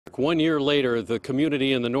1 year later, the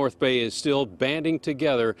community in the North Bay is still banding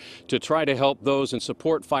together to try to help those and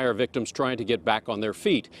support fire victims trying to get back on their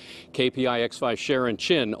feet. KPIX5 Sharon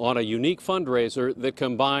Chin on a unique fundraiser that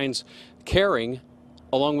combines caring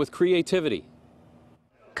along with creativity.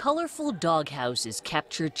 Colorful doghouses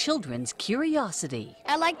capture children's curiosity.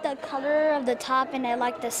 I like the color of the top and I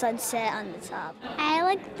like the sunset on the top. I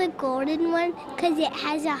like the golden one because it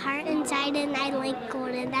has a heart inside and I like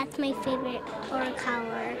golden. That's my favorite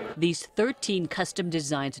color. These 13 custom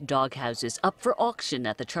designed doghouses up for auction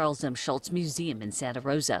at the Charles Schultz Museum in Santa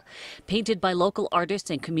Rosa. Painted by local artists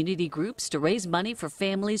and community groups to raise money for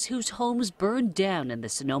families whose homes burned down in the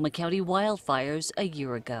Sonoma County wildfires a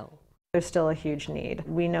year ago. There's still a huge need.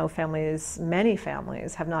 We know families, many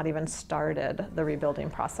families, have not even started the rebuilding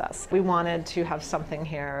process. We wanted to have something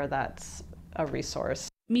here that's a resource.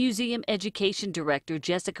 Museum Education Director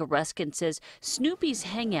Jessica Ruskin says Snoopy's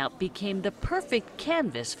hangout became the perfect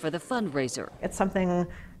canvas for the fundraiser. It's something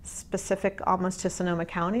specific almost to Sonoma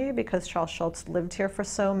County because Charles Schultz lived here for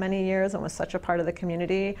so many years and was such a part of the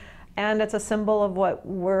community. And it's a symbol of what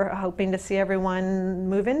we're hoping to see everyone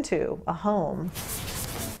move into, a home.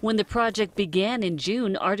 When the project began in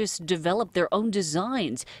June, artists developed their own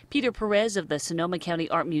designs. Peter Perez of the Sonoma County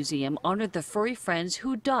Art Museum honored the furry friends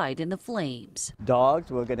who died in the flames. Dogs,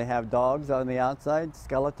 we're going to have dogs on the outside,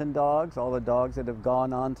 skeleton dogs, all the dogs that have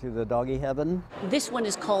gone on to the doggy heaven. This one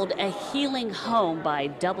is called A Healing Home by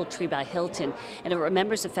Doubletree by Hilton, and it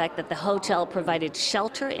remembers the fact that the hotel provided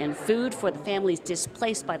shelter and food for the families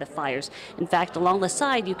displaced by the fires. In fact, along the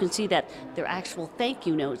side, you can see that there are actual thank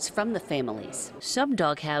you notes from the families. Some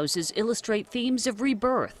doghouses illustrate themes of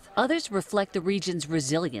rebirth. Others reflect the region's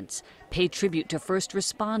resilience, pay tribute to first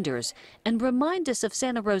responders, and remind us of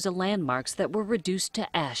Santa Rosa landmarks that were reduced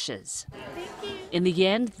to ashes. In the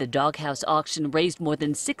end, the doghouse auction raised more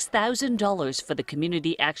than $6,000 for the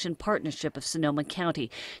Community Action Partnership of Sonoma County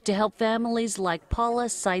to help families like Paula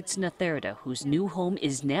Seitz Natherda, whose new home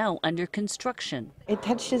is now under construction. It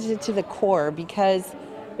touches it to the core because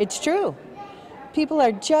it's true. People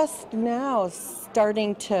are just now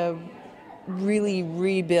starting to really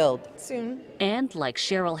rebuild. Soon. And like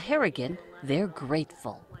Cheryl Harrigan, they're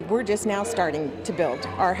grateful. We're just now starting to build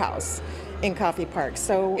our house in Coffee Park,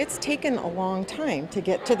 so it's taken a long time to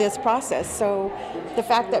get to this process. So the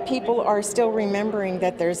fact that people are still remembering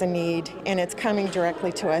that there's a need and it's coming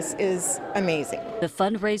directly to us is amazing. The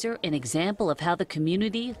fundraiser, an example of how the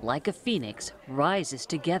community, like a phoenix, rises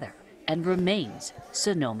together and remains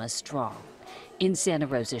Sonoma strong. In Santa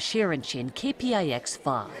Rosa, Sharon Chin, KPIX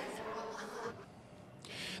 5.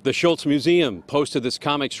 The Schultz Museum posted this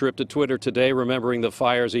comic strip to Twitter today, remembering the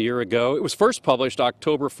fires a year ago. It was first published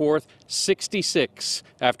October 4th, '66,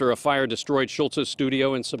 after a fire destroyed Schultz's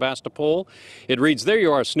studio in Sebastopol. It reads, "There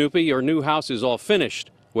you are, Snoopy. Your new house is all finished."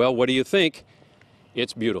 Well, what do you think?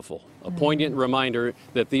 It's beautiful. A poignant reminder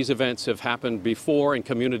that these events have happened before and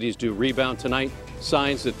communities do rebound tonight.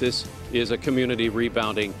 Signs that this is a community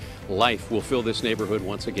rebounding. Life will fill this neighborhood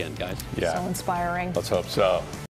once again, guys. Yeah. So inspiring. Let's hope so.